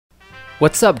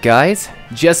What's up guys?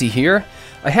 Jesse here.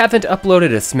 I haven't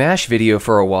uploaded a Smash video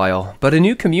for a while, but a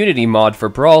new community mod for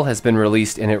Brawl has been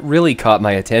released and it really caught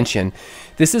my attention.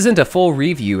 This isn't a full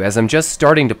review as I'm just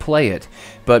starting to play it,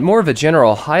 but more of a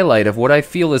general highlight of what I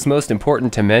feel is most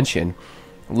important to mention.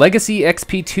 Legacy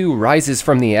XP2 rises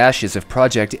from the ashes of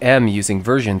Project M using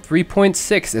version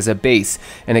 3.6 as a base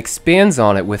and expands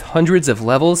on it with hundreds of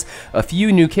levels, a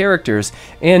few new characters,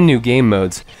 and new game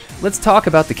modes. Let's talk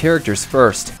about the characters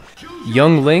first.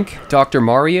 Young Link, Dr.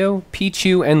 Mario,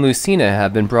 Pichu, and Lucina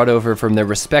have been brought over from their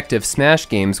respective Smash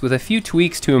games with a few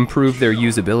tweaks to improve their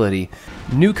usability.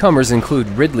 Newcomers include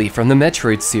Ridley from the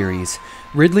Metroid series.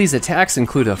 Ridley's attacks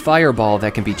include a fireball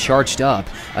that can be charged up,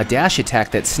 a dash attack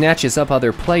that snatches up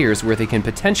other players where they can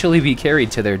potentially be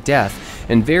carried to their death,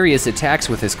 and various attacks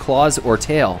with his claws or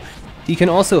tail. He can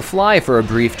also fly for a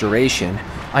brief duration.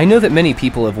 I know that many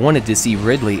people have wanted to see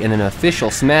Ridley in an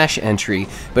official Smash entry,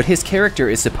 but his character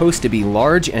is supposed to be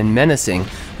large and menacing.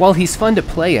 While he's fun to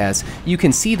play as, you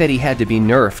can see that he had to be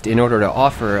nerfed in order to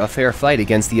offer a fair fight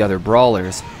against the other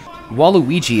brawlers.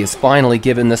 Waluigi is finally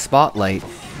given the spotlight.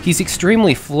 He's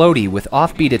extremely floaty with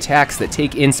offbeat attacks that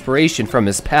take inspiration from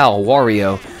his pal,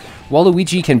 Wario.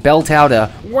 Waluigi can belt out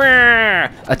a "Wah!"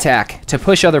 attack to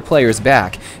push other players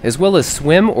back, as well as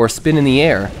swim or spin in the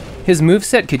air. His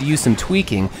moveset could use some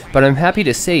tweaking, but I'm happy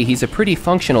to say he's a pretty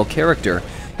functional character.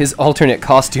 His alternate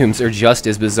costumes are just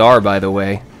as bizarre, by the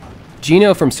way.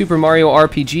 Geno from Super Mario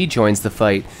RPG joins the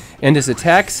fight, and his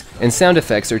attacks and sound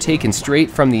effects are taken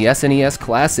straight from the SNES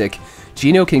Classic.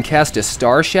 Geno can cast a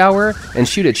star shower and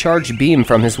shoot a charged beam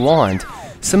from his wand.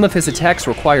 Some of his attacks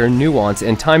require nuance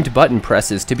and timed button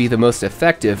presses to be the most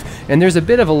effective, and there's a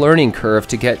bit of a learning curve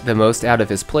to get the most out of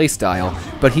his playstyle,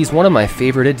 but he's one of my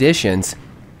favorite additions.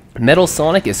 Metal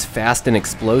Sonic is fast and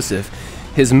explosive,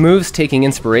 his moves taking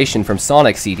inspiration from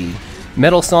Sonic CD.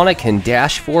 Metal Sonic can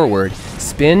dash forward,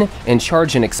 spin, and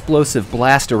charge an explosive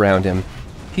blast around him.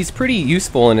 He's pretty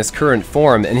useful in his current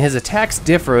form, and his attacks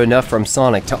differ enough from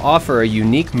Sonic to offer a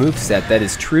unique moveset that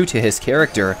is true to his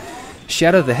character.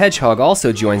 Shadow the Hedgehog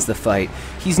also joins the fight.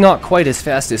 He's not quite as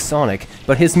fast as Sonic,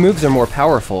 but his moves are more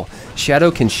powerful.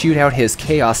 Shadow can shoot out his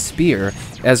Chaos Spear,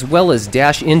 as well as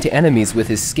dash into enemies with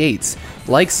his skates.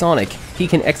 Like Sonic, he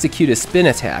can execute a spin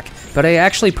attack, but I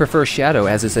actually prefer Shadow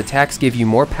as his attacks give you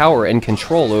more power and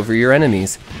control over your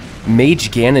enemies.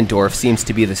 Mage Ganondorf seems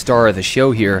to be the star of the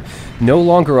show here. No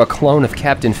longer a clone of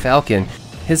Captain Falcon,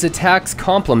 his attacks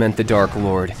complement the Dark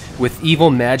Lord, with evil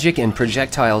magic and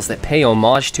projectiles that pay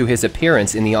homage to his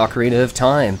appearance in the Ocarina of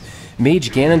Time.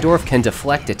 Mage Ganondorf can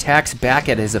deflect attacks back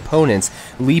at his opponents,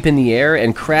 leap in the air,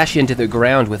 and crash into the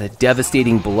ground with a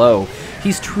devastating blow.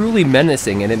 He's truly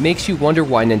menacing, and it makes you wonder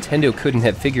why Nintendo couldn't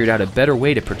have figured out a better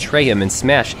way to portray him in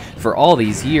Smash for all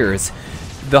these years.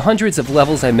 The hundreds of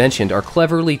levels I mentioned are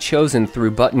cleverly chosen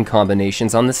through button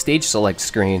combinations on the stage select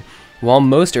screen. While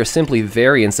most are simply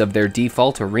variants of their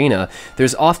default arena,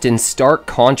 there's often stark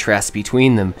contrast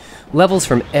between them. Levels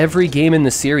from every game in the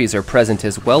series are present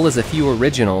as well as a few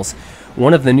originals.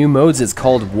 One of the new modes is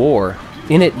called War.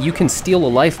 In it, you can steal a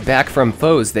life back from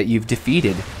foes that you've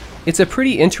defeated. It's a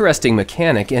pretty interesting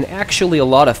mechanic and actually a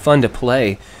lot of fun to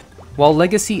play. While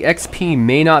Legacy XP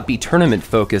may not be tournament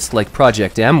focused like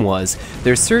Project M was,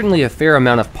 there's certainly a fair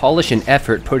amount of polish and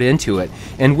effort put into it,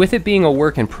 and with it being a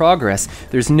work in progress,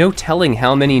 there's no telling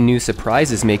how many new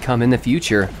surprises may come in the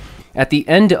future. At the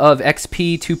end of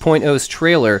XP 2.0's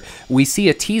trailer, we see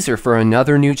a teaser for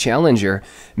another new challenger.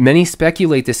 Many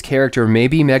speculate this character may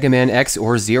be Mega Man X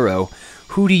or Zero.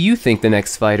 Who do you think the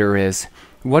next fighter is?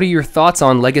 What are your thoughts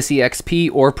on Legacy XP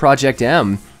or Project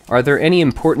M? Are there any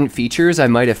important features I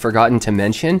might have forgotten to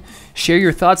mention? Share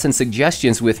your thoughts and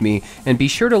suggestions with me, and be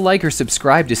sure to like or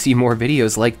subscribe to see more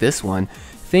videos like this one.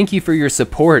 Thank you for your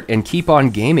support, and keep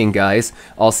on gaming, guys.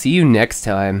 I'll see you next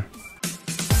time.